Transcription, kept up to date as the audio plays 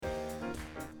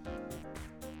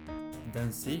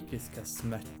Den psykiska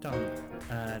smärtan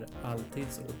är alltid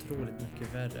så otroligt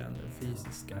mycket värre än den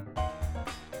fysiska.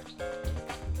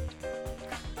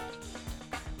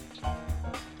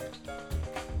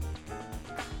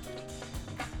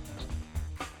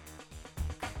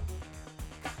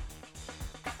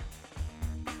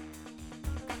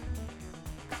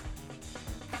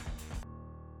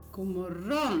 God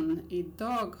morgon!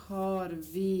 Idag har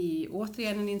vi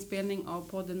återigen en inspelning av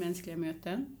podden Mänskliga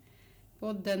möten.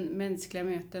 Podden Mänskliga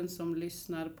möten som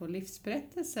lyssnar på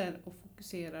livsberättelser och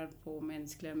fokuserar på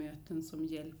mänskliga möten som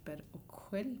hjälper och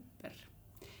stjälper.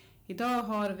 Idag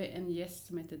har vi en gäst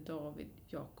som heter David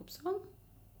Jakobsson.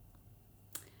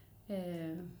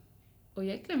 Och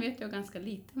egentligen vet jag ganska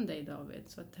lite om dig, David,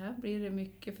 så att här blir det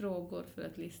mycket frågor för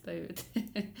att lista ut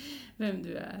vem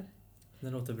du är. Det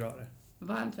låter bra det.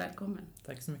 Varmt välkommen.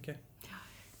 Tack så mycket.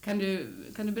 Kan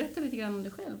du berätta lite grann om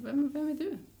dig själv? Vem är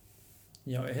du?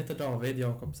 Ja, jag heter David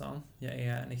Jakobsson. Jag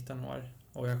är 19 år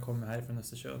och jag kommer här från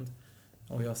Östersund.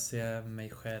 Och jag ser mig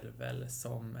själv väl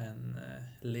som en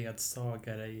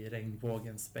ledsagare i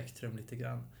regnbågens spektrum lite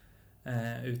grann.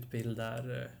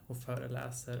 Utbildar och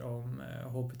föreläser om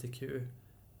HBTQ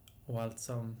och allt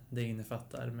som det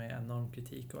innefattar med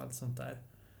normkritik och allt sånt där.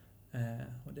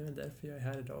 Och det är väl därför jag är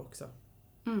här idag också.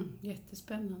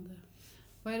 Jättespännande.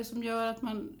 Vad är det som gör att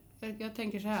jag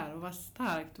tänker så här, att vara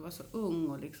starkt och vara så ung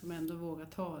och liksom ändå våga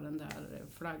ta den där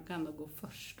flaggan och gå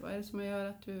först. Vad är det som gör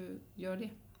att du gör det?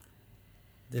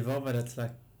 Det var väl ett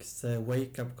slags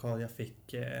wake-up call jag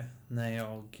fick när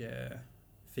jag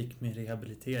fick min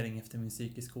rehabilitering efter min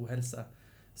psykisk ohälsa.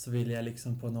 Så ville jag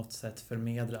liksom på något sätt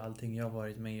förmedla allting jag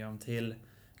varit med om till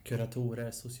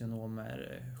kuratorer,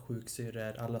 socionomer,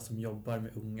 sjuksyrror, alla som jobbar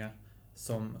med unga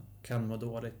som kan må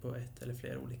dåligt på ett eller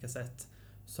flera olika sätt.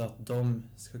 Så att de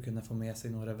ska kunna få med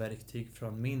sig några verktyg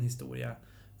från min historia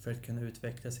för att kunna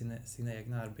utveckla sina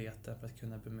egna arbeten, för att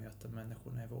kunna bemöta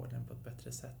människorna i vården på ett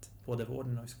bättre sätt. Både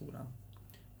vården och i skolan.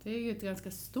 Det är ju ett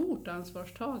ganska stort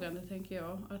ansvarstagande, tänker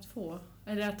jag, att få,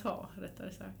 eller att ta,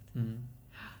 rättare sagt.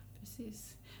 Ja,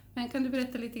 precis. Men kan du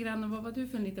berätta lite grann om vad var du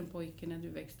för en liten pojke när du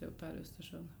växte upp här i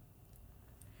Östersund?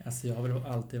 Alltså jag har väl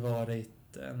alltid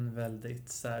varit en väldigt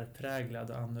särpräglad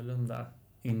och annorlunda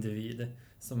individ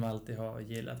som alltid har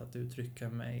gillat att uttrycka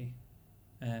mig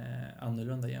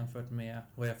annorlunda jämfört med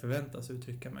vad jag förväntas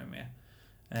uttrycka mig med.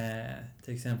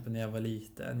 Till exempel när jag var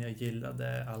liten, jag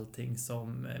gillade allting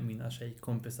som mina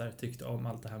tjejkompisar tyckte om,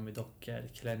 allt det här med dockor,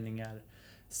 klänningar,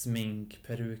 smink,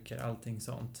 peruker, allting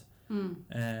sånt.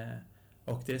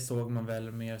 Och det såg man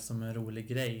väl mer som en rolig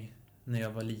grej när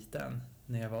jag var liten,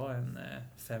 när jag var en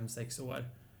 5-6 år.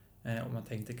 Och man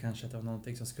tänkte kanske att det var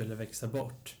någonting som skulle växa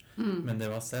bort. Men det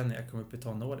var sen när jag kom upp i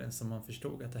tonåren som man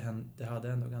förstod att det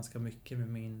hade ändå ganska mycket med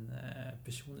min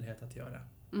personlighet att göra.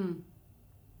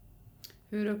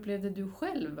 Hur upplevde du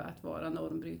själv att vara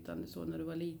normbrytande så när du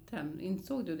var liten?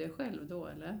 Insåg du det själv då,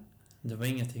 eller? Det var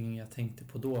ingenting jag tänkte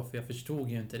på då, för jag förstod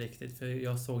ju inte riktigt. För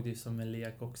jag såg det ju som en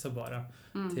lek också bara.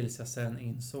 Tills jag sen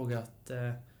insåg att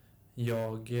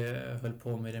jag höll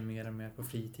på med det mer och mer på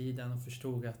fritiden och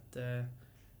förstod att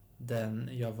den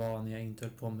jag var när jag inte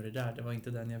höll på med det där, det var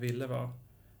inte den jag ville vara.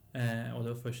 Och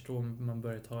då först då man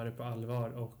började ta det på allvar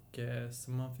och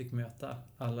så man fick möta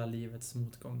alla livets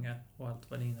motgångar och allt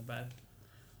vad det innebär.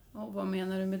 Och vad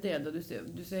menar du med det då?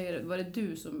 Du säger, var det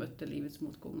du som mötte livets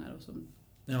motgångar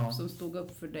och som stod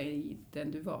upp för dig,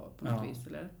 den du var på något vis,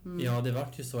 eller? Ja, det var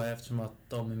ju så eftersom att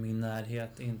de i min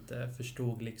närhet inte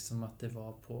förstod liksom att det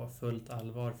var på fullt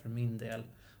allvar för min del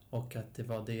och att det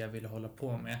var det jag ville hålla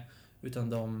på med. Utan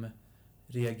de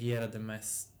reagerade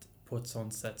mest på ett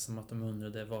sånt sätt som att de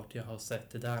undrade vart jag har sett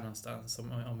det där någonstans.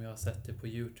 Om jag har sett det på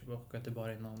YouTube och att det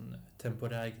bara är någon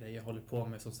temporär grej jag håller på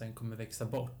med som sen kommer växa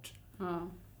bort.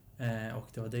 Och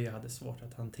det var det jag hade svårt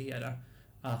att hantera.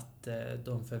 Att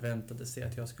de förväntade sig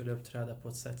att jag skulle uppträda på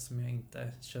ett sätt som jag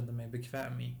inte kände mig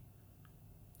bekväm i.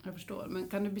 Jag förstår. Men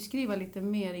kan du beskriva lite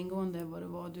mer ingående vad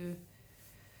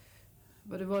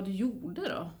det var du gjorde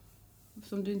då?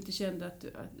 Som du inte kände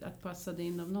att passade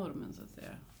inom normen, så att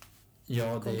säga.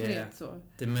 Ja,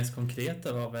 det mest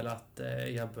konkreta var väl att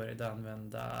jag började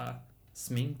använda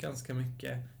smink ganska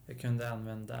mycket. Jag kunde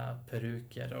använda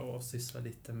peruker och syssla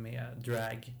lite med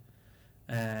drag.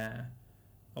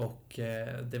 Och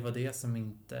det var det som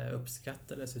inte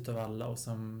uppskattades utav alla och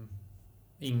som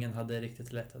ingen hade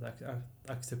riktigt lätt att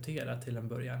acceptera till en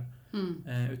början.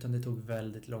 Utan det tog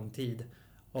väldigt lång tid.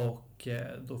 Och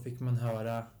då fick man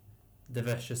höra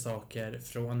diverse saker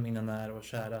från mina nära och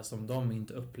kära som de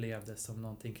inte upplevde som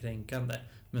någonting kränkande,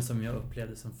 men som jag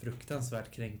upplevde som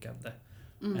fruktansvärt kränkande.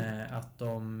 Att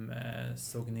de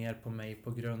såg ner på mig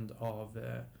på grund av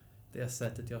det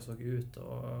sättet jag såg ut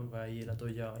och vad jag gillade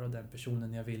att göra och den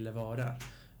personen jag ville vara.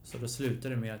 Så då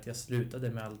slutade det med att jag slutade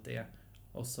med allt det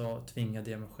och så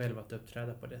tvingade jag mig själv att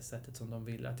uppträda på det sättet som de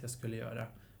ville att jag skulle göra.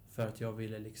 För att jag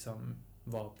ville liksom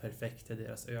vara perfekt i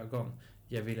deras ögon.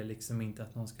 Jag ville liksom inte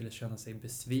att någon skulle känna sig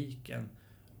besviken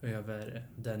över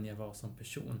den jag var som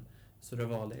person. Så då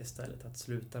valde jag istället att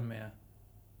sluta med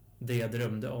det jag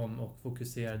drömde om och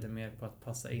fokuserade mer på att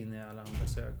passa in i alla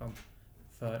andras ögon.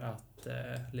 För att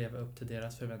leva upp till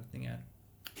deras förväntningar.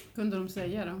 Kunde de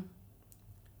säga då?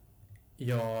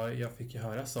 Ja, jag fick ju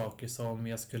höra saker som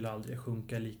jag skulle aldrig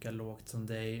sjunka lika lågt som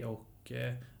dig och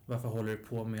varför håller du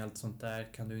på med allt sånt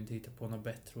där? Kan du inte hitta på något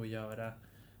bättre att göra?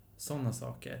 Sådana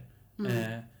saker.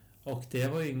 Och det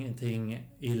var ju ingenting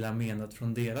illa menat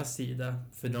från deras sida.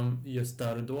 För just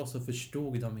där och då så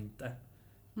förstod de inte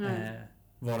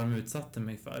vad de utsatte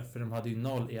mig för de hade ju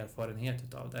noll erfarenhet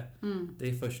utav det. Det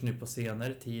är först nu på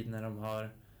senare tid när de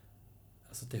har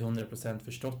alltså till 100%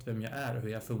 förstått vem jag är och hur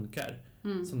jag funkar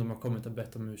som de har kommit och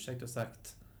bett om ursäkt och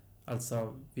sagt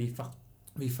alltså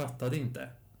vi fattade inte.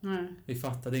 Vi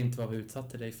fattade inte vad vi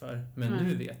utsatte dig för, men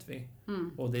nu vet vi.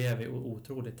 Och det är vi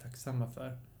otroligt tacksamma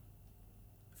för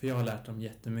jag har lärt dem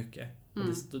jättemycket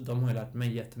och de har ju lärt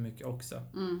mig jättemycket också.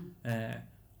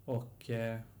 Och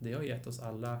det har gett oss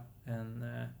alla en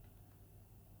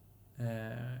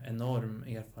enorm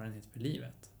erfarenhet för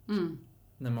livet.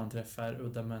 När man träffar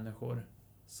udda människor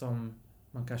som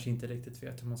man kanske inte riktigt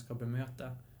vet hur man ska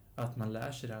bemöta. Att man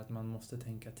lär sig det, att man måste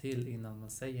tänka till innan man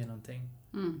säger någonting.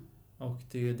 Och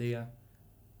det är ju det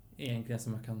egentligen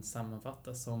som man kan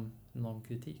sammanfatta som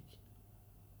normkritik.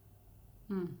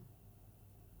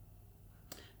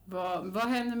 Vad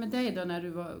hände med dig då när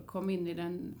du kom in i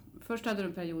den... Först hade du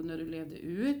en period när du levde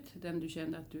ut den du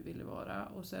kände att du ville vara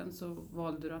och sen så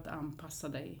valde du att anpassa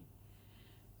dig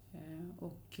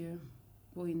och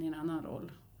gå in i en annan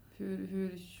roll.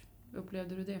 Hur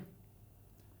upplevde du det?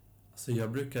 Alltså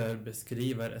jag brukar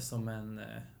beskriva det som en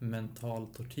mental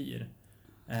tortyr.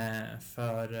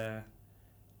 För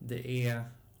det är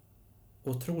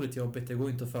otroligt jobbigt. Det går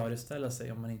inte att föreställa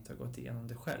sig om man inte har gått igenom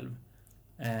det själv.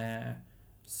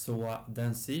 Så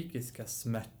den psykiska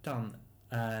smärtan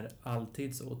är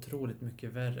alltid så otroligt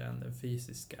mycket värre än den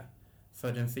fysiska.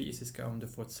 För den fysiska, om du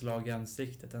får ett slag i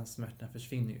ansiktet, den smärtan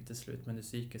försvinner ju till slut. Men det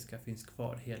psykiska finns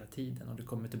kvar hela tiden och du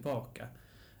kommer tillbaka.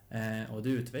 Och det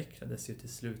utvecklades ju till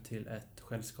slut till ett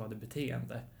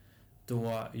självskadebeteende.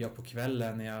 Då jag på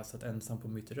kvällen när jag satt ensam på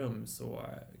mitt rum så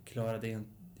klarade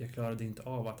jag inte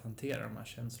av att hantera de här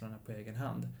känslorna på egen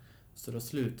hand. Så då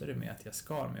slutade det med att jag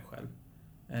skar mig själv.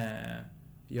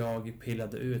 Jag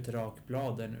pillade ut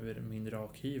rakbladen ur min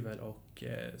rakhyvel och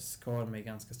skar mig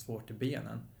ganska svårt i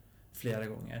benen flera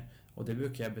gånger. Och det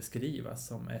brukar jag beskriva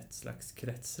som ett slags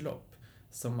kretslopp.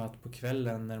 Som att på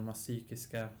kvällen när de här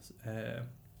psykiska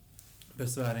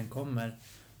besvären kommer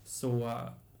så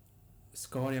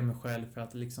skar jag mig själv för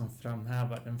att liksom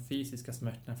framhäva den fysiska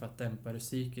smärtan för att dämpa det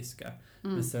psykiska.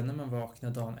 Men sen när man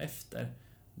vaknar dagen efter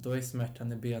då är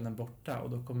smärtan i benen borta och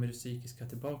då kommer det psykiska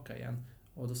tillbaka igen.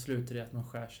 Och då slutar det att man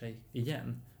skär sig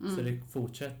igen. Så det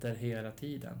fortsätter hela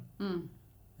tiden.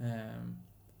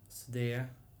 Så det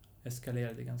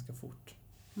eskalerade ganska fort.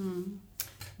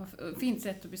 Fint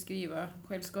sätt att beskriva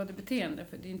självskadebeteende.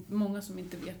 För det är inte många som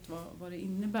inte vet vad det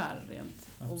innebär rent.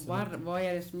 Absolut. Och vad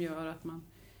är det som gör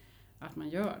att man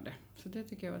gör det. Så det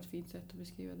tycker jag var ett fint sätt att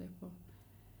beskriva det på.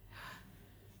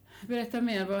 Berätta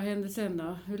mer, vad hände sen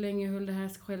då? Hur länge höll det här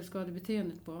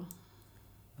självskadebeteendet på?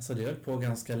 Alltså det höll på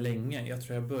ganska länge. Jag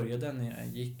tror jag började när jag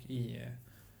gick i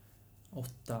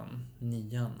 8:an,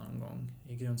 9:an någon gång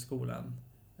i grundskolan.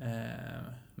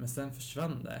 Men sen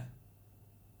försvann det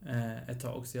ett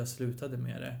tag så jag slutade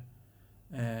med det.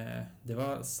 Det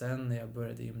var sen när jag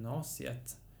började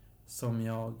gymnasiet som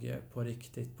jag på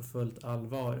riktigt, på fullt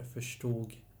allvar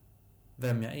förstod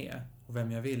vem jag är och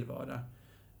vem jag vill vara.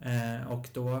 Och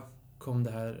då kom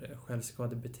det här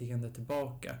självskadebeteendet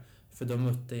tillbaka. För då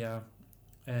mötte jag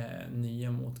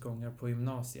nya motgångar på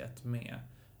gymnasiet med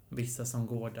vissa som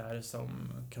går där som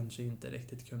kanske inte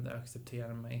riktigt kunde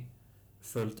acceptera mig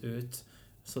fullt ut.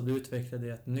 Så då utvecklade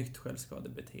jag ett nytt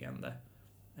självskadebeteende.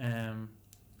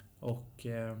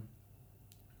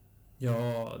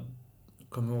 Jag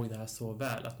kommer ihåg det här så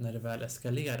väl att när det väl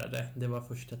eskalerade, det var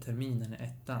första terminen i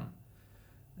 1:an,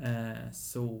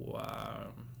 så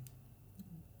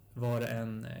var det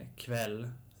en kväll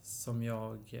som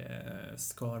jag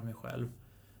skar mig själv.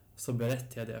 Så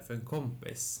berättade jag det för en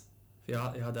kompis. För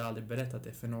jag hade aldrig berättat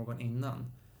det för någon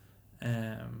innan.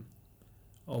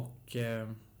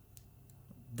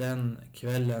 Den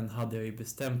kvällen hade jag ju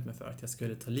bestämt mig för att jag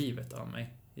skulle ta livet av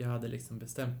mig. Jag hade liksom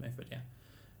bestämt mig för det.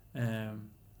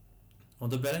 Och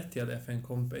då berättade jag det för en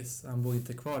kompis. Han bor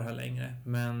inte kvar här längre.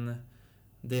 Men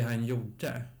det han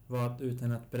gjorde var att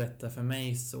utan att berätta för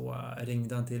mig så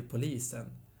ringde han till polisen.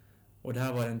 Och det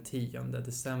här var den 10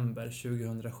 december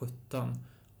 2017.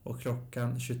 Och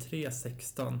klockan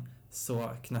 23.16 så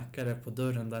knackade det på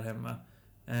dörren där hemma.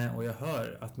 Och jag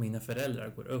hör att mina föräldrar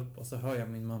går upp och så hör jag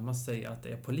min mamma säga att det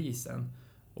är polisen.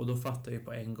 Och då fattar jag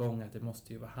på en gång att det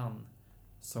måste ju vara han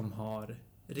som har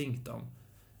ringt dem.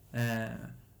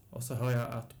 Och så hör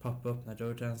jag att pappa öppnar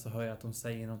dörren, så hör jag att de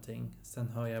säger någonting. Sen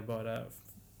hör jag bara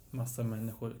massa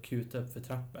människor kuta upp för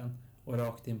trappen och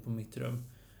rakt in på mitt rum.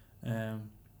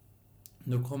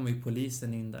 Då kommer ju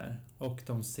polisen in där och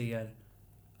de ser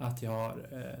att jag har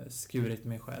skurit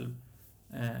mig själv.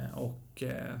 Och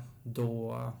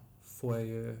då får jag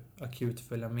ju akut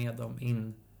följa med dem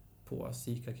in på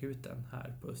psykakuten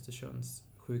här på Östersunds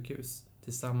sjukhus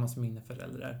tillsammans med mina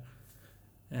föräldrar.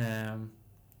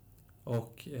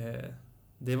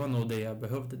 Det var nog det jag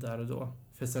behövde där och då.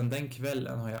 För sen den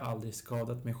kvällen har jag aldrig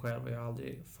skadat mig själv och jag har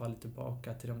aldrig fallit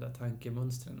tillbaka till de där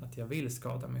tankemönstren att jag vill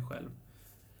skada mig själv.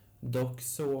 Dock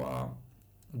så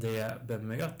det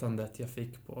bemötandet jag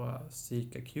fick på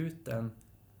psykakuten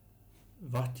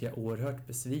vart jag oerhört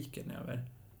besviken över.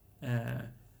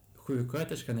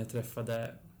 Sjuksköterskan jag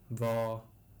träffade var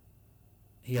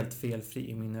helt felfri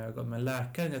i mina ögon, men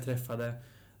läkaren jag träffade,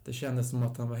 det kändes som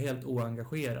att han var helt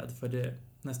oengagerad, för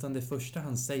nästan det första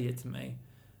han säger till mig,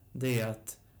 det är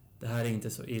att det här är inte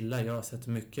så illa, jag har sett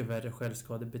mycket värre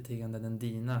självskadebeteenden än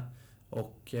dina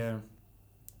och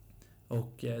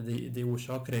det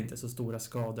orsakar inte så stora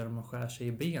skador om man skär sig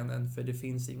i benen, för det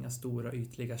finns inga stora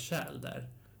ytliga kärl där.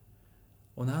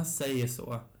 Och när han säger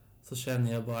så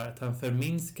känner jag bara att han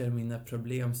förminskar mina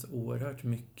problem så oerhört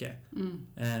mycket.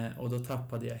 Och då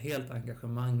tappade jag helt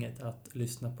engagemanget att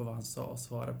lyssna på vad han sa och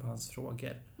svara på hans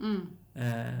frågor.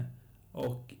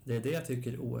 Och det är det jag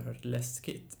tycker är oerhört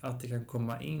läskigt. Att det kan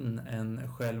komma in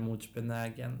en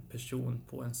självmordsbenägen person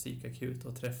på en psykakut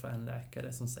och träffa en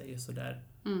läkare som säger sådär.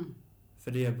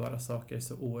 För det är bara saker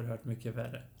så oerhört mycket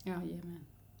värre. Jajamän,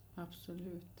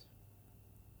 absolut.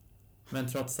 Men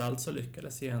trots allt så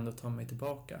lyckades jag ändå ta mig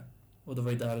tillbaka. Och det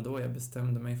var ju där och då jag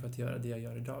bestämde mig för att göra det jag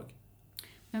gör idag.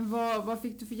 Men vad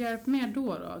fick du för hjälp med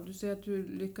då? Du säger att du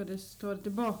lyckades ta dig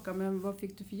tillbaka, men vad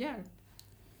fick du för hjälp?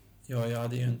 Ja, jag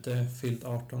hade ju inte fyllt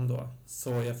 18 då. Så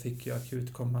jag fick ju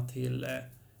akut komma till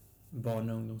barn-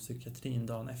 och ungdomspsykiatrin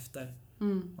dagen efter.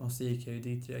 Och så gick jag ju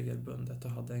dit regelbundet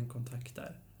och hade en kontakt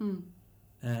där.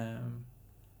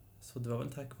 Så det var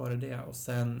väl tack vare det. Och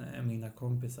sen mina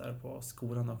kompisar på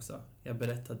skolan också. Jag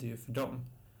berättade ju för dem.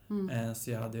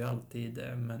 Så jag hade ju alltid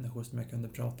människor som jag kunde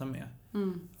prata med.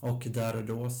 Och där och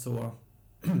då så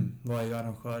var jag ju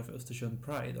arrangör för Östersund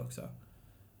Pride också.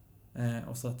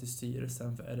 Och satt i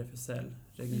styrelsen för RFSL,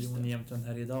 Region Jämtland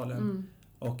Härjedalen.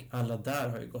 Och alla där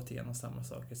har ju gått igenom samma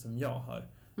saker som jag har.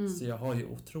 Så jag har ju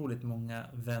otroligt många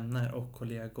vänner och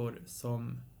kollegor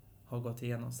som har gått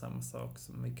igenom samma sak,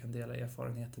 som vi kan dela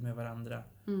erfarenheter med varandra.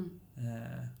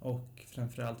 Och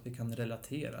framförallt vi kan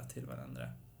relatera till varandra.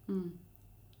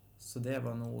 Så det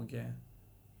var nog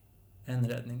en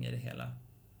räddning i det hela.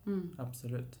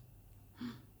 Absolut.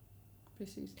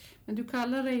 Precis. Men du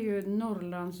kallar dig ju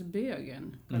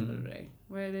Norrlandsbögen, kallar du dig.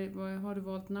 Vad har du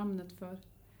valt namnet för?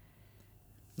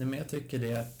 Nej, men jag tycker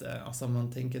det att alltså, om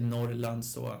man tänker Norrland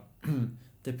så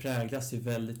det präglas ju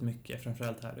väldigt mycket,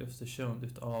 framförallt här i Östersund,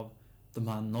 utav de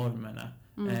här normerna.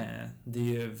 Det är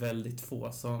ju väldigt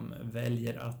få som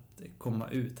väljer att komma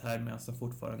ut här medan de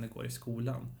fortfarande går i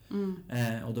skolan.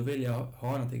 Och då vill jag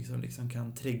ha någonting som liksom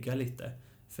kan trigga lite,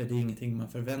 för det är ingenting man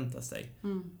förväntar sig.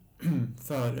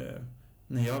 För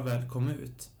när jag väl kom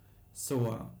ut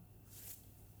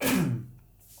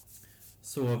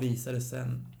så visade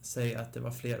det sig att det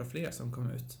var fler och fler som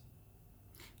kom ut.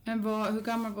 Men hur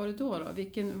gammal var du då?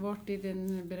 Vart i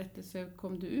din berättelse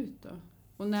kom du ut då?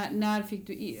 Och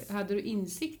när hade du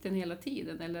insikten hela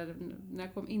tiden? Eller när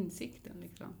kom insikten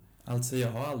liksom? Alltså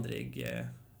jag har aldrig...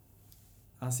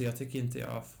 jag tycker inte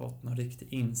jag har fått någon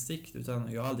riktig insikt,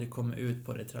 utan jag har aldrig kommit ut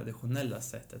på det traditionella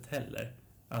sättet heller.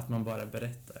 Att man bara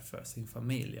berättar för sin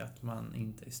familj att man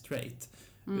inte är straight.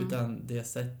 Utan det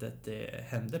sättet det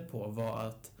hände på var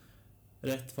att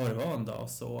rätt vad det var en dag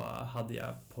så hade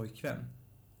jag pojkvän.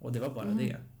 Och det var bara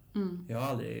det. Jag har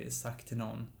aldrig sagt till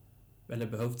någon, eller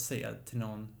behövt säga till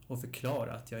någon och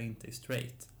förklara att jag inte är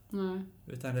straight.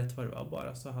 Utan rätt vad det var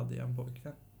bara så hade jag en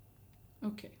pojkvän.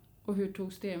 Okej. Och hur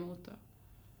togs det emot då?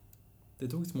 Det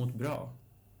togs emot bra,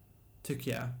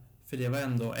 tycker jag. För det var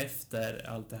ändå efter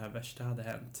allt det här värsta hade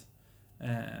hänt.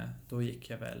 Då gick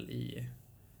jag väl i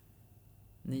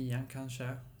 9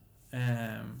 kanske.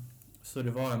 Så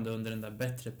det var ändå under den där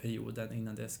bättre perioden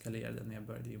innan det eskalerade när jag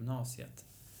började gymnasiet.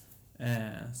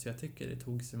 Så jag tycker det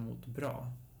tog sig emot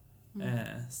bra.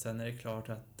 Sen är det klart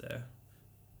att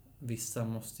vissa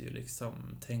måste ju liksom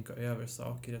tänka över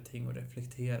saker och ting och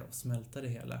reflektera och smälta det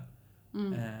hela.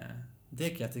 Det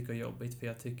kan jag tycka är jobbigt, för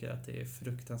jag tycker att det är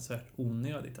fruktansvärt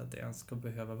onödigt att det ens ska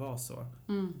behöva vara så.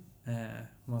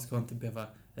 Man ska inte behöva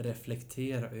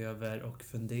reflektera över och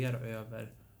fundera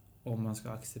över om man ska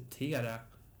acceptera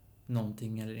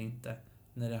någonting eller inte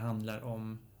när det handlar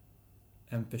om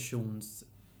en persons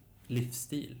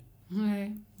livsstil.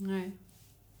 Nej.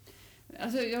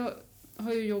 Alltså jag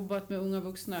har ju jobbat med unga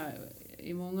vuxna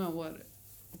i många år.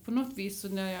 Och på något vis så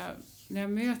när jag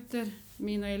möter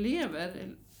mina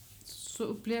elever så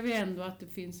upplever jag ändå att det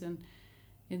finns en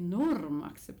enorm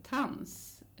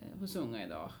acceptans hos unga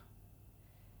idag.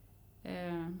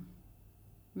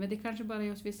 Men det kanske bara är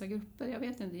hos vissa grupper. Jag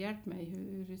vet inte, hjälp mig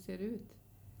hur det ser ut.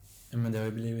 Men det har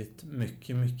ju blivit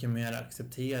mycket, mycket mer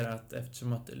accepterat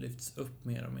eftersom att det lyfts upp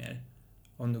mer och mer.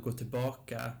 Om du går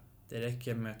tillbaka, det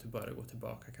räcker med att du bara går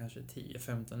tillbaka kanske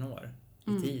 10-15 år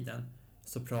i tiden,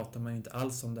 så pratar man ju inte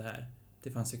alls om det här.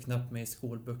 Det fanns ju knappt med i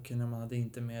skolböckerna, man hade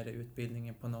inte med det i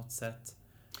utbildningen på något sätt.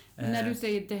 Men när du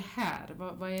säger det här,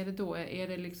 vad är det då? Är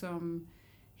det liksom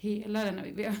hela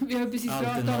den? Vi har precis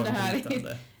pratat om det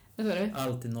här.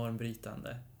 Allt är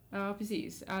normbrytande. Ja,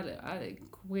 precis. All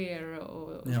queer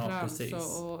och trans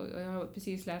och jag har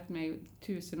precis lärt mig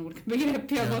 1000 olika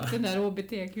begrepp. Jag har gått den där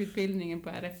HBTQ-utbildningen på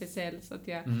RFSL, så att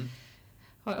jag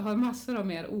har massor av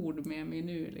mer ord med mig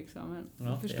nu. Liksom.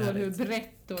 Jag förstår hur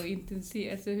brett och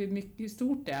intensivt, alltså hur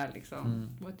stort det är. Liksom.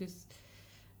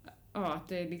 Att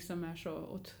det liksom är så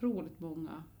otroligt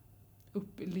många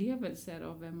upplevelser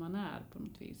av vem man är på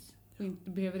något vis. Och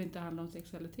det behöver inte handla om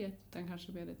sexualitet, utan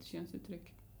kanske mer ett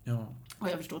könsuttryck. Ja. Har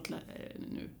jag förstått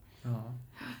nu. Ja.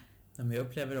 Men jag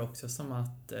upplever det också som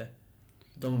att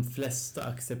de flesta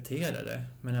accepterar det,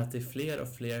 men att det är fler och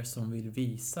fler som vill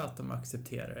visa att de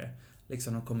accepterar det.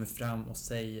 Liksom de kommer fram och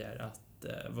säger att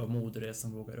vad moder är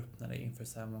som vågar öppna dig inför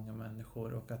så här många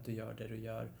människor, och att du gör det du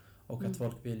gör. Och att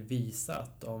folk vill visa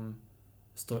att de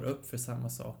står upp för samma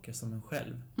saker som en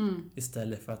själv.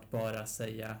 Istället för att bara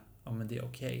säga, ja men det är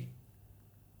okej.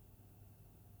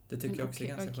 Det tycker jag också är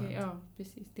ganska skönt. Ja,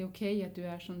 precis. Det är okej att du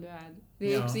är som du är.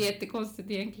 Det är också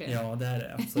jättekonstigt egentligen. Ja, det är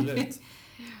det. Absolut.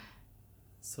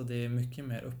 Så det är mycket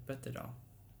mer öppet idag.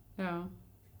 Ja.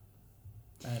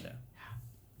 Är det.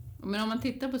 Men om man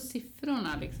tittar på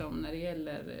siffrorna liksom, när det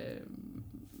gäller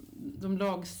de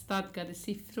lagstadgade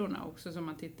siffrorna också, som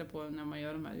man tittar på när man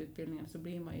gör de här utbildningarna, så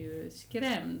blir man ju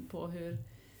skrämd på hur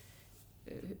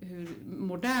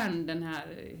modern den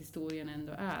här historien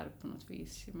ändå är på något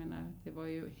vis. Jag menar, det var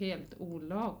ju helt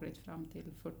olagligt fram till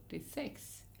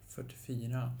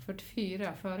 44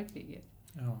 före kriget.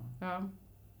 Ja.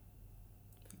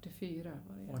 44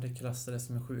 var det. Och det klassades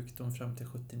som en sjukdom fram till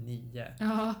 79.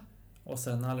 Ja. Och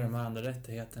sen alla de andra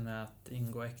rättigheterna, att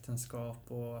ingå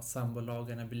äktenskap och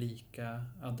sambolagarna blir lika,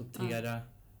 adoptera.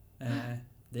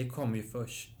 Det kom ju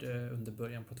först under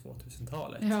början på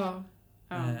 2000-talet. Ja.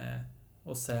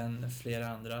 Och sen flera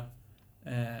andra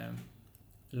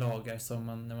lagar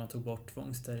som när man tog bort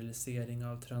tvångssterilisering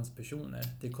av transpersoner.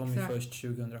 Det kom ju först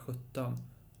 2017,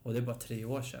 och det är bara 3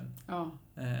 år sedan. Ja.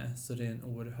 Så det är en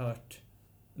oerhört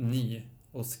ny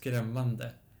och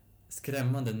skrämmande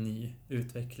ny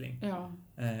utveckling. Ja,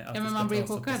 men man blir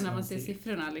chockad när man ser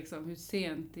siffrorna, liksom, hur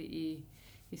sent i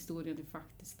historien det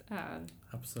faktiskt är.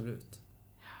 Absolut.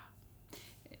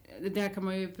 Det där kan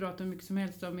man ju prata mycket som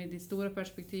helst om i det stora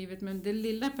perspektivet, men det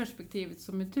lilla perspektivet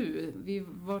som är du,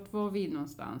 vart var vi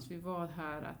någonstans? Vi var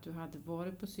här att du hade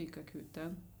varit på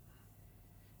psykakuten.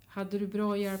 Hade du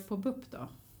bra hjälp på BUP då?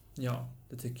 Ja,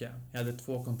 det tycker jag. Jag hade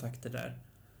 2 kontakter där.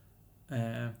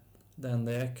 Det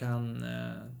enda jag kan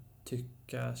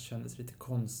tycka kändes lite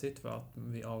konstigt var att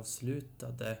vi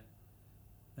avslutade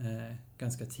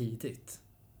ganska tidigt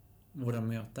våra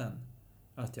möten.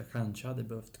 Att jag kanske hade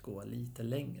behövt gå lite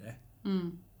längre.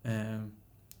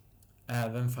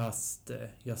 Även fast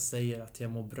jag säger att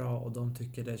jag mår bra och de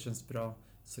tycker det känns bra,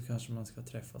 så kanske man ska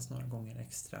träffas några gånger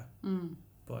extra.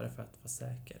 Bara för att vara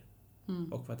säker.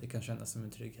 Och för att det kan kännas som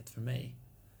en trygghet för mig.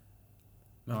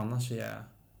 Men annars är jag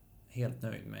helt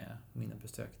nöjd med mina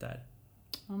besök där.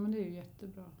 Ja, men det är ju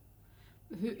jättebra.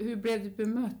 Hur blev du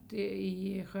bemött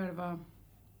i själva...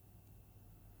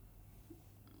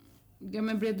 Ja,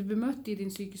 men blev du bemött i din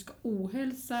psykiska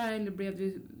ohälsa, eller blev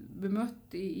du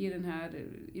bemött i den här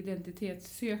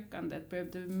identitetssökandet?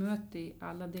 Blev du bemött i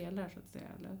alla delar, så att säga?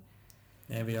 Eller?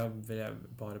 Nej, vi har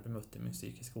bara bemött i min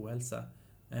psykiska ohälsa.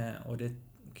 Och det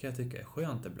kan jag tycka är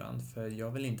skönt ibland, för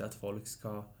jag vill inte att folk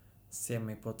ska se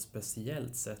mig på ett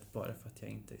speciellt sätt bara för att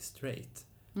jag inte är straight.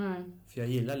 Nej, För jag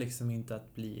gillar liksom inte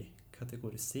att bli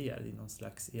kategoriserad i någon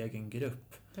slags egen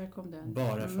grupp. där kom den.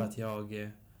 Bara för att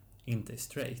jag inte är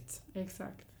straight.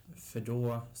 Exakt. För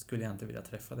då skulle jag inte vilja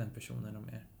träffa den personen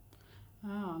mer.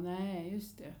 Nej,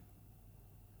 just det.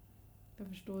 Jag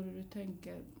förstår hur du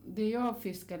tänker. Det jag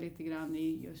fiskar lite grann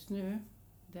i just nu,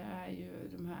 det är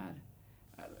ju de här...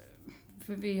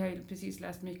 För vi har ju precis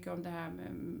läst mycket om det här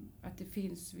med att det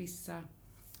finns vissa...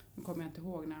 Nu kommer jag inte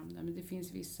ihåg namnen, men det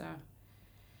finns vissa...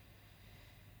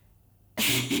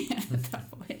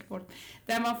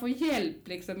 där man får hjälp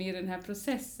liksom i den här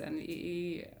processen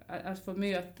i att få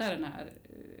möta den här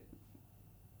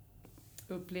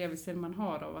upplevelsen man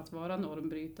har av att vara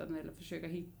normbrytande eller försöka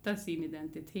hitta sin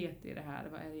identitet i det här,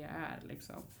 vad är det jag är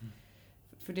liksom.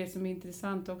 För det som är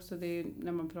intressant också, det är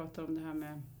när man pratar om det här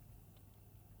med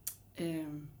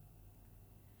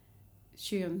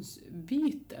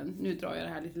könsbyten. Nu drar jag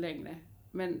det här lite längre,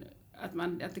 men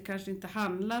att det kanske inte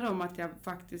handlar om att jag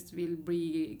faktiskt vill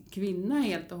bli kvinna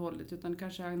helt och hållet, utan det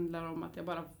kanske handlar om att jag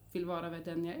bara vill vara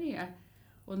den jag är.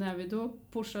 Och när vi då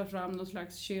pushar fram någon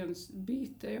slags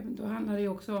könsbyte, då handlar det ju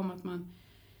också om att man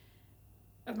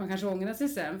kanske ångrar sig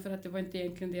sen, för att det var inte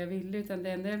egentligen det jag ville, utan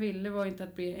det enda jag ville var inte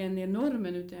att bli en i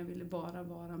normen, utan jag ville bara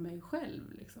vara mig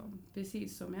själv liksom,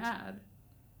 precis som jag är.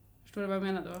 Förstår du vad jag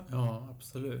menar då? Ja,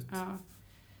 absolut. Ja.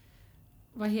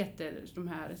 Vad heter de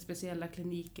här speciella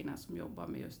klinikerna som jobbar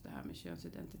med just det här med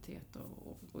könsidentitet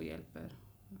och hjälper?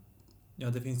 Ja,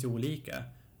 det finns ju olika.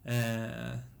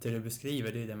 Det du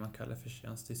beskriver, det är det man kallar för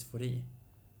könsdysfori.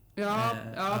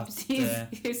 Ja,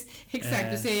 precis.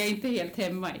 Exakt, du ser jag inte helt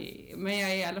hemma i, men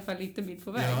jag är i alla fall lite bit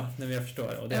på väg. Ja, men jag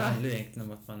förstår. Och det handlar ju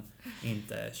egentligen om att man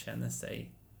inte känner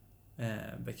sig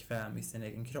bekväm i sin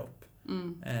egen kropp.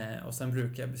 Och sen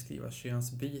brukar jag beskriva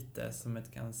könsbyte som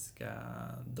ett ganska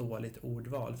dåligt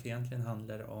ordval, för egentligen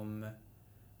handlar det om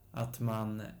att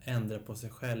man ändrar på sig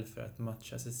själv för att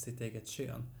matcha sitt eget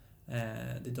kön.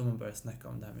 Det är då man börjar snacka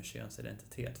om det här med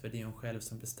könsidentitet, för det är ju en själv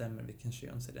som bestämmer vilken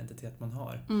könsidentitet man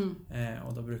har.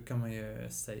 Och då brukar man ju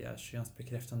säga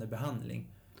könsbekräftande behandling.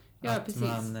 Ja, att precis.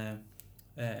 man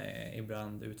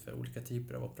ibland utför olika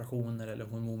typer av operationer eller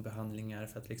hormonbehandlingar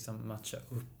för att liksom matcha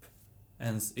upp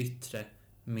ens yttre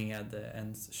med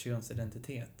ens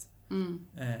könsidentitet.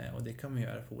 Och det kan man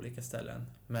göra på olika ställen.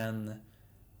 Men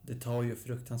det tar ju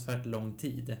fruktansvärt lång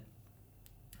tid.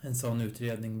 En sån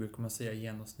utredning brukar man säga i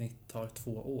genomsnitt tar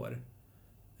 2 år.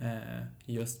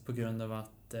 Just på grund av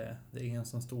att det är en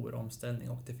sån stor omställning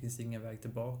och det finns ingen väg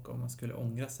tillbaka om man skulle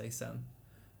ångra sig sen.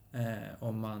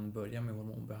 Om man börjar med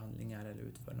hormonbehandlingar eller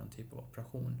utför någon typ av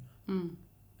operation.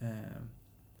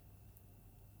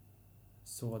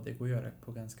 Så det går att göra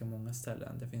på ganska många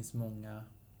ställen. Det finns många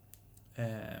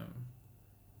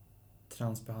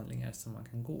transbehandlingar som man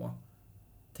kan gå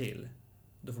till.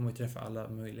 Då får man ju träffa alla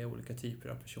möjliga olika typer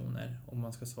av personer och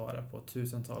man ska svara på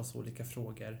tusentals olika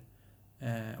frågor.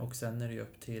 Och sen är det ju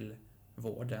upp till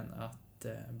vården att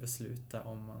besluta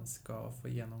om man ska få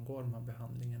genomgå de här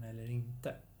behandlingarna eller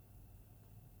inte.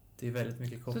 Det är väldigt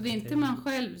mycket kopplat. Så det är inte man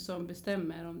själv som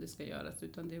bestämmer om det ska göras,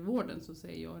 utan det är vården som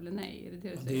säger ja eller nej? Är det det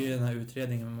du säger? Det är ju den här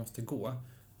utredningen man måste gå.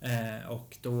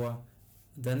 Och då,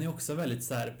 den är också väldigt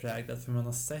särpräglad, för man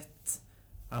har sett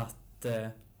att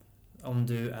om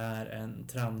du är en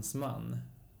transman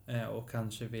och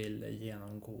kanske vill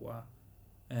genomgå,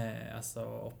 alltså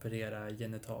operera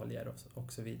genitalier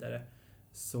och så vidare,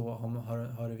 så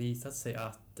har det visat sig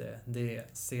att det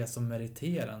ses som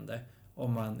meriterande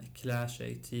om man klär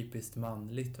sig typiskt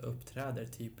manligt och uppträder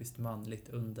typiskt manligt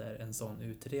under en sån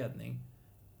utredning.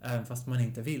 Även fast man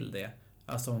inte vill det.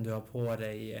 Alltså om du har på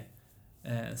dig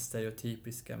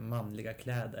stereotypiska manliga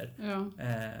kläder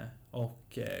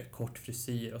och kort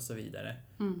frisyr och så vidare,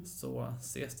 så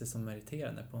ses det som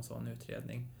meriterande på en sån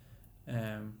utredning.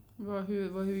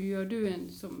 Hur gör du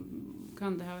som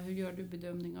kan det här? Hur gör du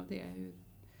bedömning av det?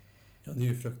 Ja, det är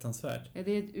ju fruktansvärt. Är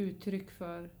det ett uttryck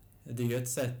för... Det är ju ett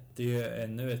sätt, det är ju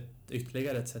ännu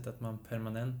ytterligare ett sätt att man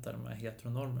permanentar de här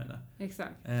heteronormerna.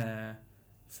 Exakt.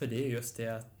 För det är just det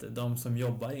att de som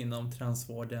jobbar inom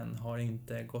transvården har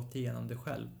inte gått igenom det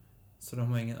själv. Så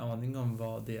de har ingen aning om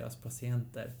vad deras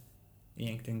patienter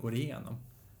egentligen går igenom.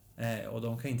 Och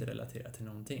de kan inte relatera till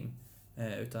någonting.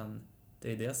 Utan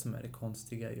det är det som är det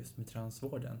konstiga just med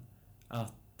transvården.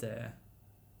 Att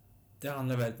det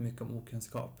handlar väldigt mycket om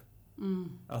okunskap.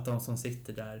 Att de som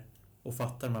sitter där och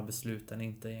fattar de här besluten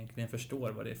inte egentligen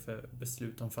förstår vad det är för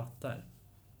beslut de fattar.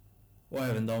 Och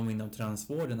även de inom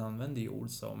transvården använder ju ord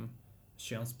som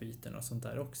könsbyten och sånt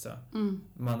där också.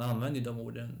 Man använder ju de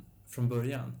orden från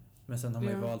början, men sen har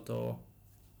man ju valt att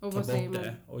ta bort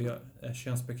det och göra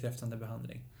könsbekräftande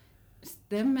behandling.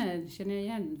 Stämmer, känner jag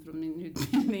igen från min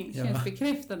utbildning. Ja.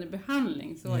 Könsbekräftande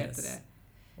behandling, så Yes. heter det.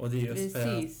 Och det är just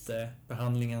Precis. för att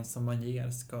behandlingen som man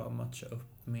ger ska matcha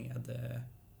upp med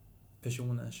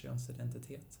personens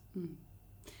könsidentitet. Mm.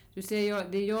 Du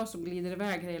ser, det är jag som glider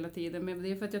iväg hela tiden, men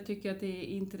det är för att jag tycker att det är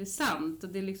intressant. Och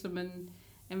det är liksom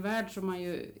en värld som man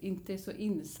ju inte är så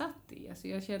insatt i. Alltså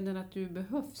jag känner att du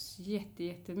behövs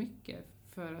jättemycket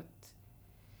för att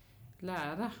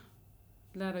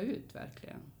lära ut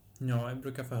verkligen. Ja, jag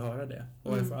brukar få höra det.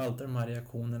 Och jag får alltid de här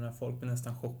reaktionerna. Folk blir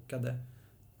nästan chockade.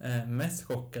 Mest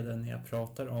chockade när jag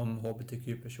pratar om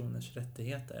hbtq-personers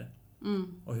rättigheter.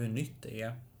 Och hur nytt det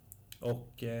är.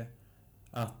 Och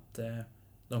att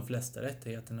de flesta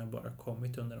rättigheterna bara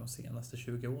kommit under de senaste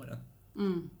 20 åren.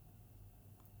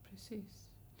 Precis.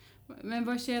 Men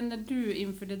vad känner du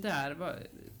inför det där?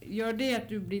 Gör det att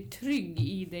du blir trygg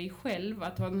i dig själv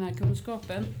att ha den här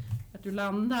kunskapen? Att du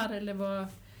landar, eller vad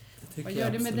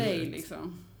gör det med dig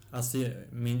liksom? Alltså,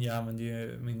 jag använder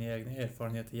ju min egna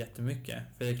erfarenhet jättemycket.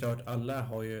 För det är klart, alla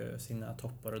har ju sina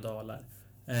toppar och dalar.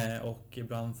 Och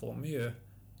ibland får man ju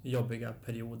jobbiga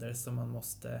perioder som man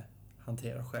måste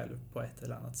hantera själv på ett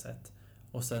eller annat sätt.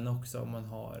 Och sen också om man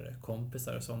har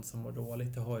kompisar och sånt som mår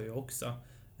dåligt, det har jag ju också.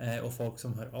 Och folk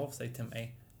som hör av sig till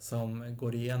mig som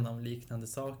går igenom liknande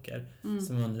saker.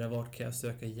 Som undrar, vart kan jag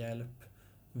söka hjälp?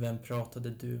 Vem pratade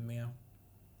du med?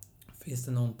 Finns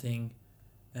det någonting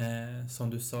som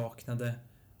du saknade?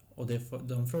 Och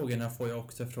de frågorna får jag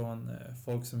också från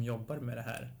folk som jobbar med det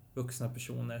här. Vuxna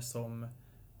personer som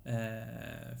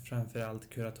framförallt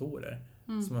kuratorer.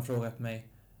 Som har frågat mig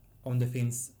om det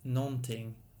finns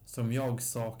någonting som jag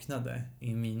saknade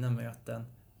i mina möten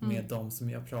med de som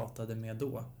jag pratade med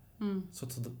då.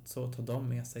 Så tar de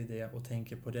med sig det och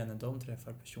tänker på det när de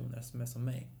träffar personer som är som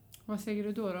mig. Vad säger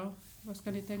du då? Vad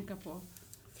ska ni tänka på?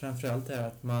 Framförallt är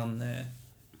att man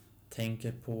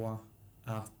tänker på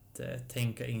att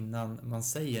tänka innan man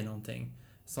säger någonting.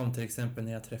 Som till exempel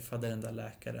när jag träffade den där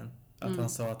läkaren. Att han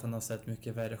sa att han har sett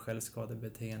mycket värre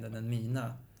självskadebeteenden än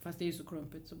mina. Fast det är ju så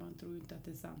klumpigt så man tror inte att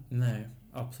det är sant. Nej,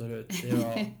 absolut.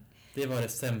 Det var det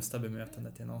sämsta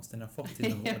bemötandet jag någonsin har fått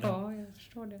inom vården. Ja, jag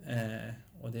förstår det.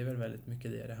 Och det är väl väldigt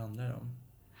mycket det handlar om.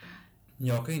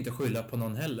 Jag kan ju inte skylla på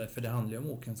någon heller, för det handlar ju om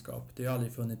okunskap. Det har ju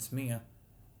aldrig funnits med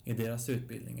i deras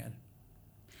utbildningar.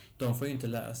 De får ju inte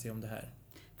lära sig om det här.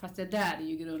 Fast det där är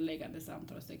ju grundläggande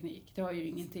samtalsteknik. Det har ju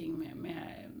ingenting med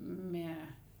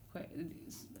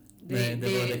Nej,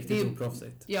 det var riktigt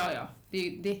oproffsigt. Ja.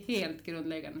 Det är helt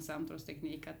grundläggande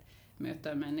samtalsteknik att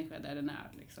möta en människa där den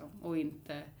är liksom, och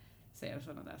inte säga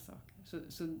sådana där saker.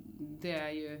 Så det är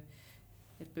ju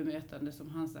ett bemötande som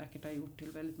han säkert har gjort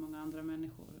till väldigt många andra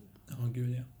människor. Ja,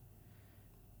 gud ja.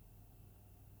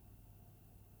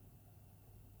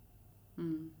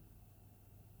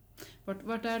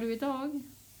 Vart är du idag?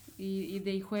 I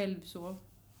dig själv så?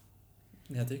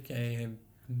 Jag tycker jag är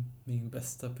min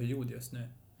bästa period just nu.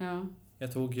 Ja.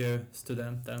 Jag tog ju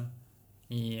studenten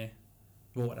i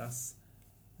våras.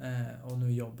 Och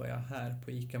nu jobbar jag här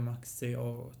på ICA Maxi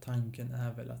och tanken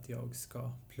är väl att jag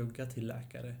ska plugga till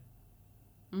läkare.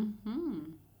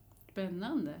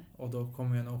 Spännande. Och då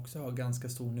kommer jag nog också ha ganska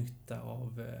stor nytta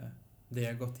av det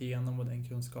jag gått igenom och den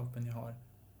kunskapen jag har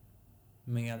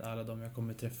med alla de jag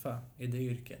kommer träffa i det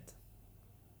yrket.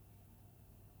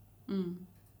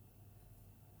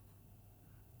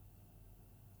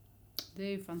 Det är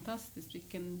ju fantastiskt,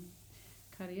 vilken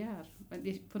karriär.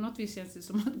 På något vis känns det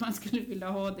som att man skulle vilja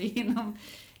ha det inom,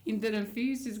 inte den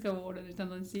fysiska vården utan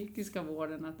den psykiska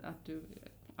vården, att du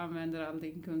använder all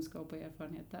din kunskap och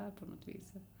erfarenhet där på något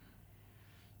vis.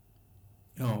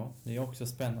 Ja, det är också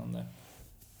spännande.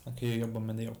 Man kan ju jobba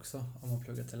med det också om man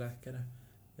pluggar till läkare.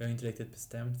 Jag har inte riktigt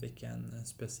bestämt vilken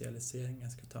specialisering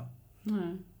jag ska ta.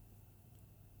 Nej,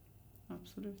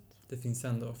 absolut. Det finns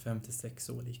ändå 56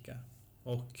 olika.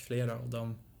 Och flera av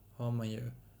dem har man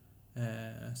ju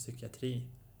psykiatri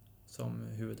som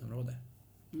huvudområde.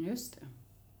 Just det.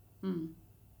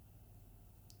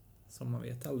 Så man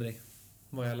vet aldrig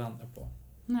vad jag landar på.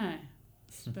 Nej,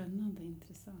 spännande,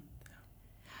 intressant.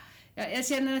 Jag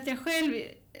känner att jag själv...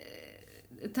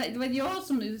 Det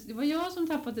var jag som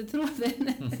tappade tråden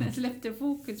när jag släppte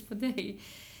fokus på dig.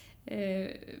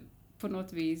 På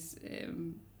något vis.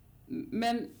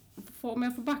 Men om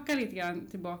jag får backa lite grann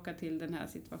tillbaka till den här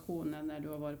situationen när du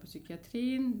har varit på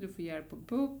psykiatrin, du får hjälp på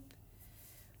BUP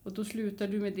och då slutar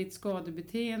du med ditt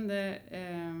skadebeteende,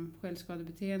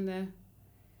 självskadebeteende.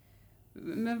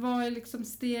 Men vad är liksom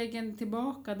stegen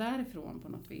tillbaka därifrån på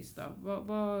något vis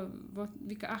då?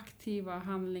 Vilka aktiva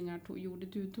handlingar gjorde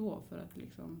du då för att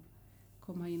liksom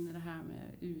komma in i det här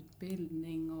med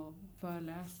utbildning och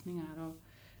föreläsningar? Och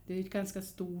det är ett ganska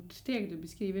stort steg du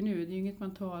beskriver nu. Det är ju inget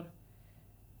man tar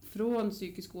från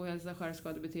psykisk ohälsa,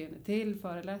 självskadebeteende till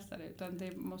föreläsare, utan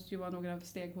det måste ju vara några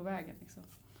steg på vägen. Liksom.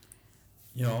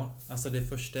 Ja, alltså det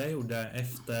första jag gjorde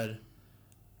efter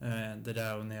det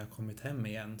där och när jag kommit hem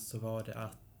igen så var det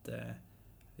att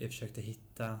jag försökte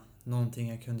hitta någonting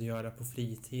jag kunde göra på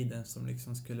fritiden som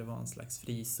liksom skulle vara en slags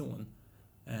frizon.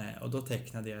 Och då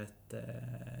tecknade jag ett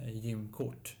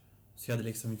gymkort. Så jag hade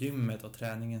liksom gymmet och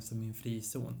träningen som min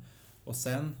frizon. Och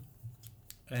sen,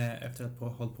 efter att ha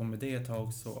hållit på med det ett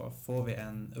tag, så får vi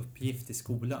en uppgift i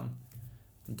skolan.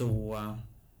 Då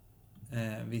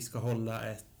vi ska hålla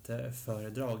ett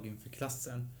föredrag inför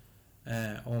klassen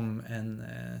om en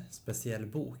speciell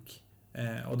bok.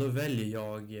 Och då väljer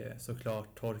jag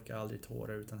såklart Torka aldrig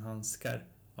tårar utan handskar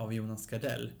av Jonas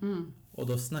Gardell. Och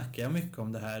då snackar jag mycket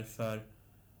om det här för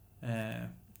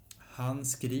han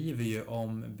skriver ju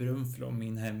om Brunflo,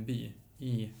 min hemby,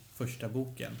 i första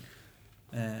boken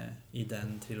i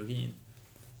den trilogin.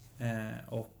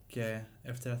 Och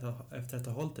efter att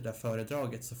ha hållit det där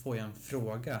föredraget så får jag en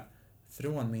fråga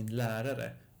från min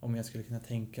lärare om jag skulle kunna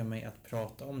tänka mig att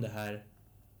prata om det här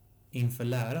inför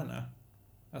lärarna.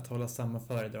 Att hålla samma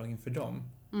föredrag inför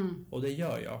dem. Och det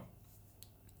gör jag.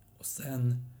 Och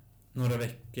sen några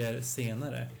veckor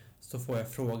senare så får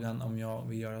jag frågan om jag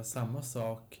vill göra samma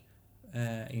sak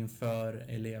inför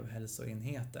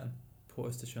elevhälsoenheten på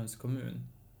Östersunds kommun.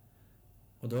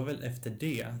 Och då väl efter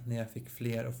det, när jag fick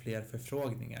fler och fler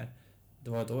förfrågningar, det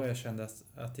var då jag kände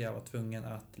att jag var tvungen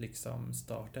att liksom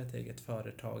starta ett eget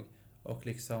företag och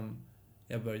liksom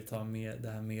jag började ta med det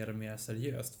här mer och mer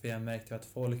seriöst, för jag märkte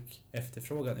att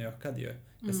efterfrågan ökade ju.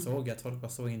 Jag såg att folk var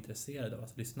så intresserade av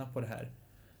att lyssna på det här.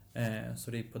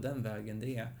 Så det är på den vägen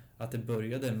det är. Att det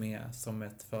började med som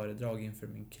ett föredrag inför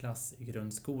min klass i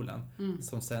grundskolan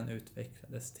som sen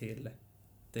utvecklades till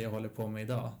det jag håller på med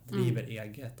idag. Driver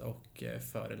eget och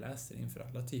föreläser inför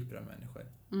alla typer av människor.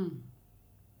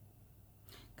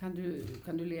 Kan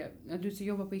du leva? Du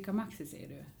jobbar på ICA Maxi, säger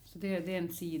du. Så det är en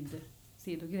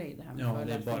sidogrej det här med Ja,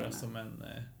 det är bara som en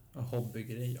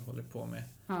hobbygrej jag håller på med.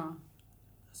 Ja.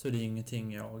 Så det är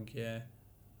ingenting jag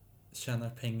tjänar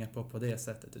pengar på det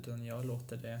sättet, utan jag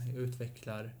låter det. Jag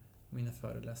utvecklar mina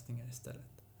föreläsningar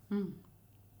istället.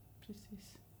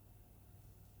 Precis.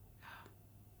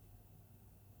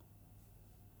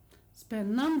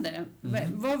 Spännande.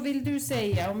 Vad vill du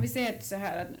säga om vi säger så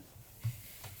här att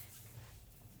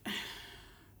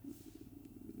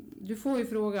du får ju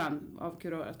frågan av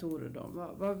kuratorer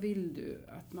då, vad vill du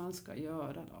att man ska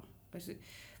göra då?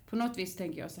 På något vis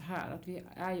tänker jag så här att vi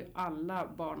är ju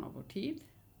alla barn av vår tid.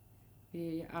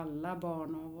 Vi är alla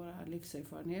barn av våra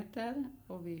livserfarenheter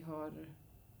och vi har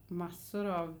massor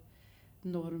av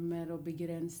normer och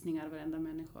begränsningar, varenda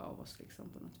människa av oss liksom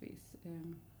på något vis.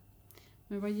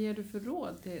 Men vad ger du för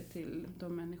råd till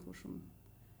de människor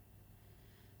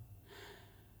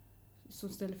som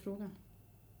ställer frågan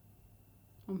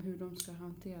om hur de ska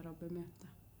hantera och bemöta?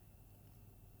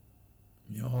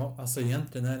 Ja, alltså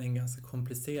egentligen är det en ganska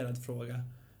komplicerad fråga.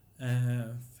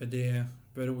 För det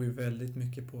beror ju väldigt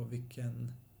mycket på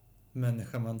vilken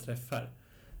människa man träffar.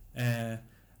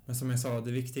 Men som jag sa,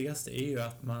 det viktigaste är ju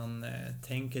att man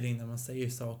tänker innan man säger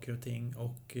saker och ting.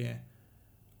 Och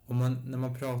när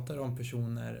man pratar om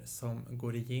personer som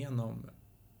går igenom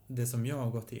det som jag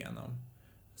har gått igenom,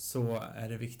 så är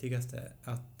det viktigaste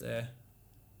att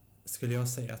skulle jag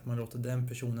säga att man låter den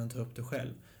personen ta upp det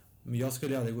själv. Men jag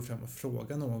skulle aldrig gå fram och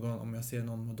fråga någon om jag ser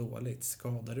någon må dåligt.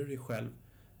 Skadar du dig själv?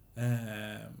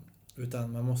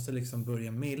 Utan man måste liksom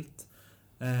börja milt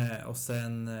och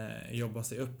sen jobba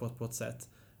sig uppåt på ett sätt.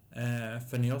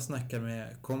 För när jag snackar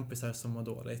med kompisar som mår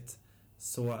dåligt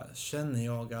så känner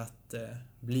jag att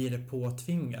blir det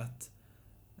påtvingat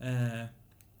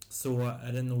så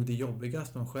är det nog det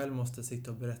jobbigaste. Man själv måste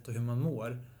sitta och berätta hur man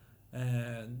mår.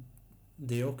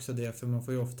 Det är också det, för man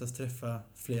får ju oftast träffa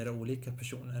flera olika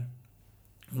personer.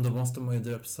 Och då måste man ju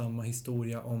dra upp samma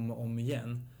historia om och om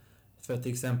igen. För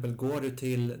till exempel går du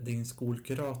till din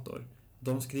skolkurator,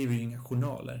 de skriver ju inga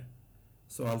journaler.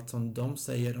 Så allt som de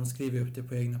säger, de skriver upp det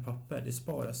på egna papper. Det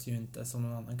sparas ju inte som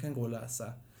någon annan kan gå och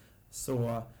läsa.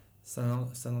 Så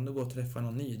sen om du går och träffar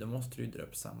någon ny, då måste du ju dra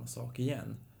upp samma sak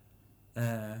igen.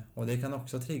 Och det kan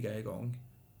också trigga igång.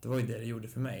 Det var ju det gjorde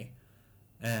för mig.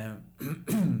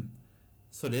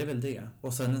 Så det är väl det.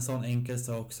 Och sen en sån enkel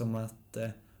sak som att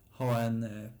ha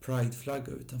en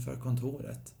Pride-flagga utanför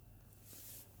kontoret.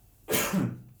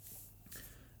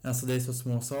 Alltså det är så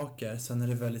små saker. Sen är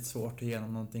det väldigt svårt att ge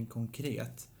någonting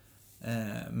konkret.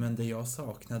 Men det jag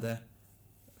saknade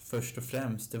först och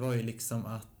främst, det var ju liksom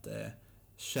att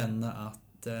känna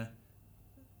att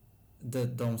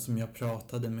de som jag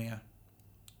pratade med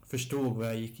förstod vad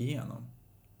jag gick igenom.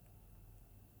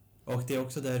 Och det är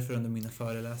också därför under mina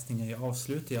föreläsningar jag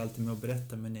avslutar ju alltid med att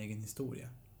berätta min egen historia.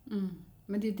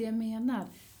 Men det är det jag menar.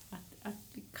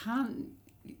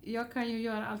 Jag kan ju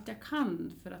göra allt jag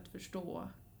kan för att förstå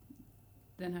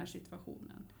den här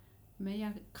situationen. Men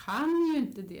jag kan ju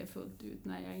inte det fullt ut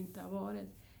när jag inte har varit.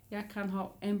 Jag kan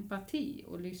ha empati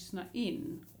och lyssna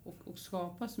in och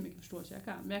skapa så mycket förståelse jag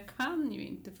kan. Men jag kan ju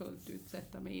inte fullt ut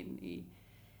sätta mig in i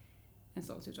en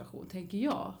sån situation, tänker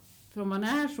jag. För om man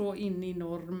är så inne i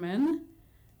normen,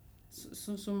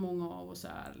 så många av oss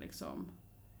är liksom.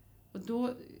 Och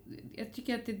då, jag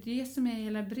tycker att det är det som är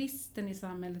hela bristen i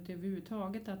samhället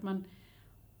överhuvudtaget, att man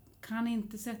kan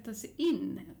inte sätta sig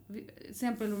in. Till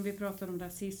exempel om vi pratar om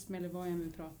rasism eller vad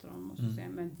vi pratar om. Och så säger,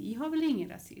 men vi har väl ingen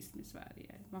rasism i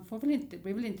Sverige. Man får väl inte,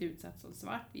 blir väl inte utsatt som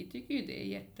svart. Vi tycker ju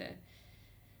det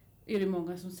är det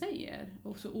många som säger.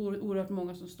 Och så oerhört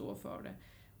många som står för det.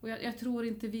 Och jag tror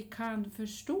inte vi kan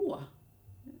förstå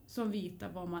som vita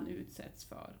vad man utsätts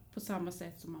för. På samma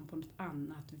sätt som man på något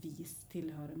annat vis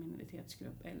tillhör en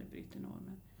minoritetsgrupp eller bryter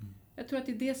normen. Jag tror att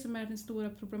det är det som är den stora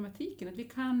problematiken. Att vi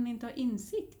kan inte ha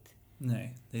insikt.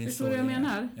 Nej, det är Förstår så du vad jag det är.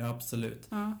 menar? Ja, absolut.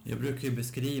 Ja. Jag brukar ju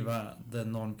beskriva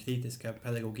den normkritiska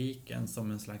pedagogiken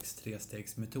som en slags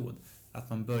trestegsmetod. Att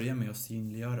man börjar med att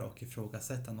synliggöra och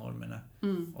ifrågasätta normerna.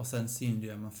 Och sen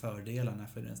synliggör man fördelarna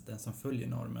för den som följer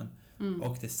normen.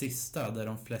 Och det sista, där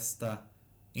de flesta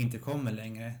inte kommer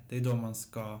längre, det är då man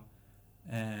ska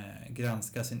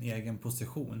granska sin egen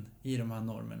position i de här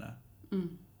normerna.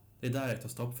 Det är där det tar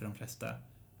stopp för de flesta.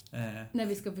 När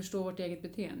vi ska förstå vårt eget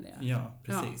beteende. Ja,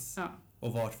 precis. Ja.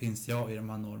 Och var finns jag i de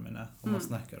här normerna? Om man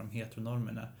snackar om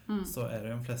heteronormerna så är det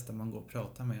de flesta man går och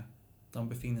pratar med. De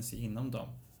befinner sig inom dem.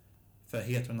 För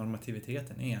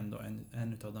heteronormativiteten är ändå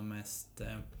en av de mest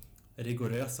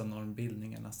rigorösa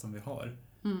normbildningarna som vi har.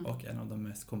 Och en av de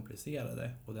mest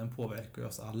komplicerade. Och den påverkar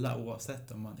oss alla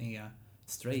oavsett om man är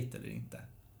straight eller inte.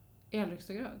 I allra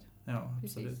högsta grad. Ja,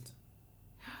 Precis. absolut.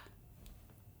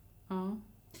 Ja.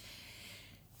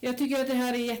 Jag tycker att det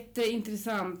här är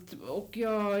jätteintressant och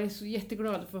jag är så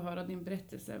jätteglad att få höra din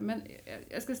berättelse. Men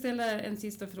jag ska ställa en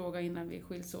sista fråga innan vi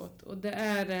skiljs åt. Och det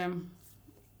är,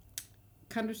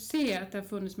 kan du se att det har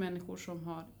funnits människor som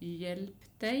har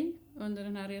hjälpt dig under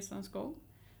den här resans gång?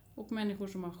 Och människor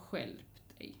som har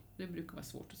stjälpt dig? Det brukar vara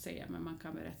svårt att säga, men man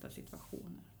kan berätta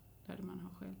situationer där man har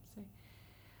stjälpt sig.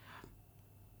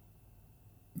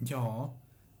 Ja,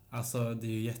 alltså det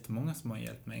är ju jättemånga som har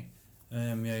hjälpt mig.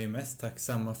 Men jag är ju mest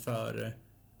tacksamma för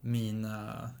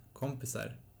mina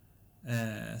kompisar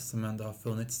som ändå har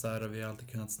funnits där och vi har alltid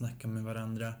kunnat snacka med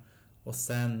varandra. Och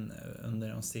sen under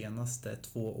de senaste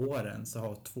 2 åren så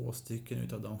har 2 stycken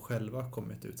utav dem själva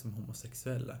kommit ut som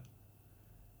homosexuella.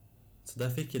 Så där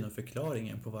fick jag nog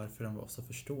förklaringen på varför de var så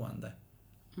förstående.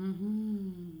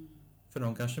 För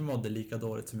de kanske mådde lika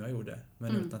dåligt som jag gjorde,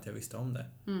 men utan att jag visste om det.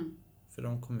 För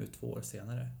de kom ut 2 år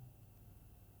senare.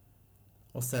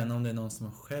 Och sen om det är någon som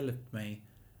har stjälpt mig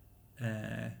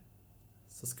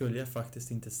så skulle jag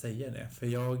faktiskt inte säga det.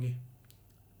 För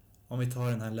om vi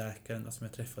tar den här läkaren som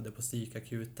jag träffade på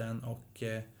psykakuten och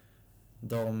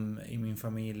de i min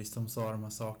familj som sa de här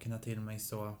sakerna till mig,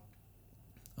 så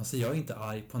alltså jag är inte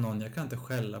arg på någon, jag kan inte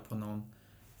skälla på någon,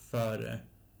 för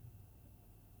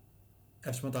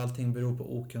eftersom att allting beror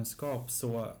på okunskap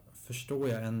så förstår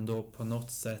jag ändå på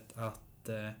något sätt att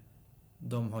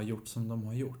de har gjort som de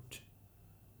har gjort.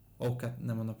 Och att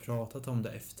när man har pratat om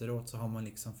det efteråt så har man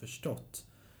liksom förstått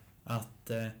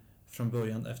att från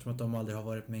början, eftersom att de aldrig har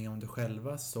varit med om det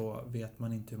själva, så vet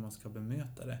man inte hur man ska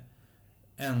bemöta det.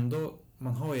 Ändå,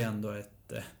 man har ju ändå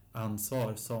ett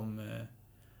ansvar som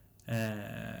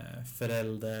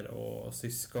förälder och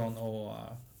syskon och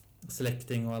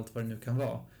släkting och allt vad det nu kan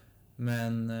vara.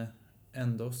 Men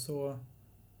ändå så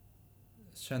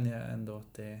känner jag ändå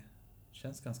att det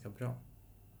känns ganska bra.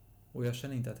 Och jag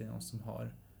känner inte att det är någon som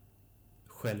har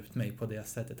stjälpt mig på det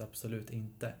sättet, absolut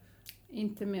inte.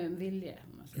 Inte med vilje.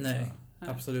 Nej,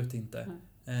 absolut inte.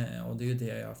 Nej. Och det är ju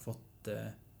det jag har fått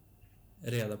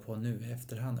reda på nu i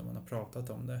efterhand när man har pratat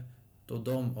om det. Då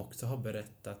de också har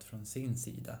berättat från sin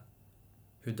sida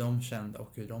hur de kände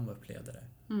och hur de upplevde det.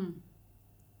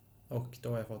 Och då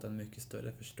har jag fått en mycket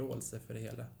större förståelse för det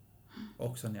hela.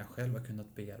 Också när jag själv har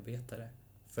kunnat bearbeta det.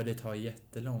 För det tar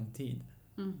jättelång tid.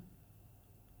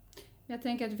 Jag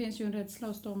tänker att det finns ju en rädsla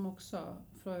hos dem också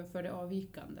för det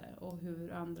avvikande och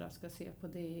hur andra ska se på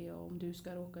det och om du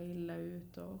ska råka illa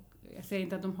ut. Och jag säger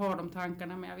inte att de har de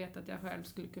tankarna, men jag vet att jag själv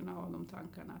skulle kunna ha de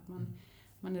tankarna. Att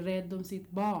man är rädd om sitt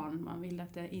barn, man vill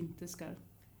att det inte ska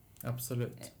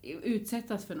absolut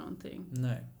utsättas för någonting.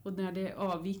 Nej. Och när det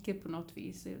avviker på något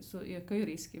vis så ökar ju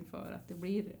risken för att det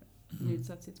blir en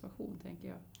utsatt situation, tänker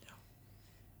jag.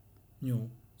 Jo,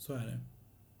 så är det.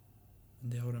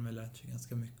 Det har de väl lärt sig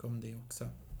ganska mycket om det också.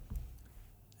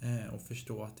 Och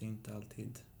förstå att det inte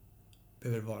alltid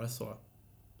behöver vara så.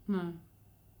 Nej.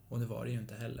 Och det var det ju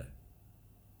inte heller.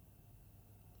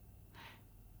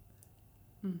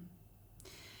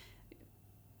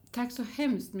 Tack så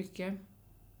hemskt mycket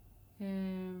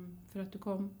för att du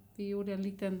kom. Vi gjorde en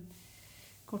liten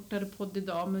kortare podd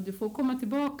idag, men du får komma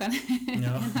tillbaka en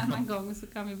annan gång, så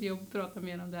kan vi prata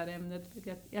mer om det här ämnet.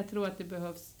 För jag tror att det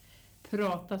behövs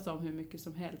pratas om hur mycket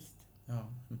som helst.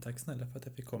 Ja, men tack snälla för att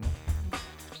jag fick komma.